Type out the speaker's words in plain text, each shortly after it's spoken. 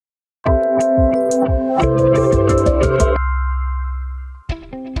Hi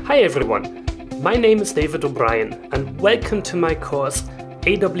everyone, my name is David O'Brien and welcome to my course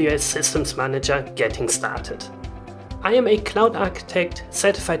AWS Systems Manager Getting Started. I am a cloud architect,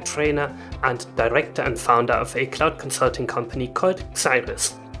 certified trainer and director and founder of a cloud consulting company called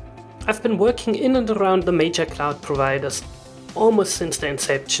Xyris. I've been working in and around the major cloud providers almost since their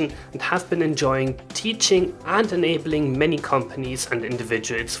inception and have been enjoying teaching and enabling many companies and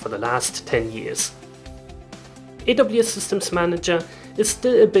individuals for the last 10 years. AWS Systems Manager is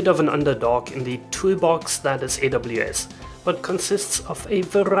still a bit of an underdog in the toolbox that is AWS, but consists of a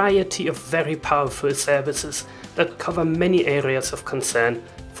variety of very powerful services that cover many areas of concern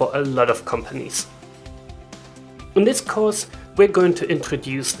for a lot of companies. In this course, we're going to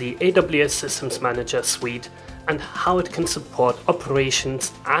introduce the AWS Systems Manager suite and how it can support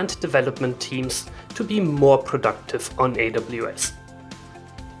operations and development teams to be more productive on AWS.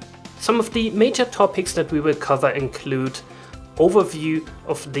 Some of the major topics that we will cover include overview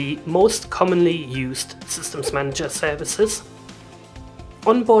of the most commonly used Systems Manager services,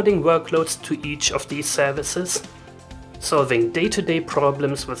 onboarding workloads to each of these services, solving day-to-day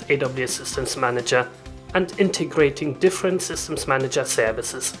problems with AWS Systems Manager, and integrating different Systems Manager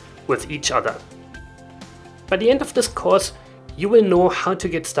services with each other. By the end of this course, you will know how to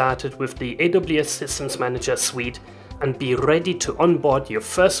get started with the AWS Systems Manager suite and be ready to onboard your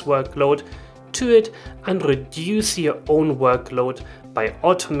first workload to it and reduce your own workload by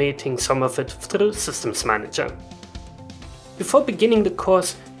automating some of it through Systems Manager. Before beginning the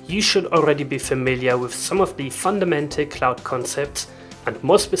course, you should already be familiar with some of the fundamental cloud concepts and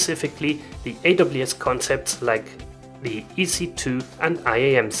more specifically the AWS concepts like the EC2 and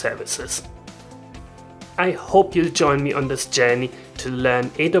IAM services. I hope you'll join me on this journey to learn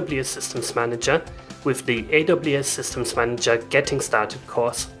AWS Systems Manager with the AWS Systems Manager Getting Started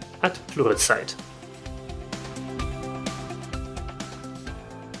course at Pluralsight.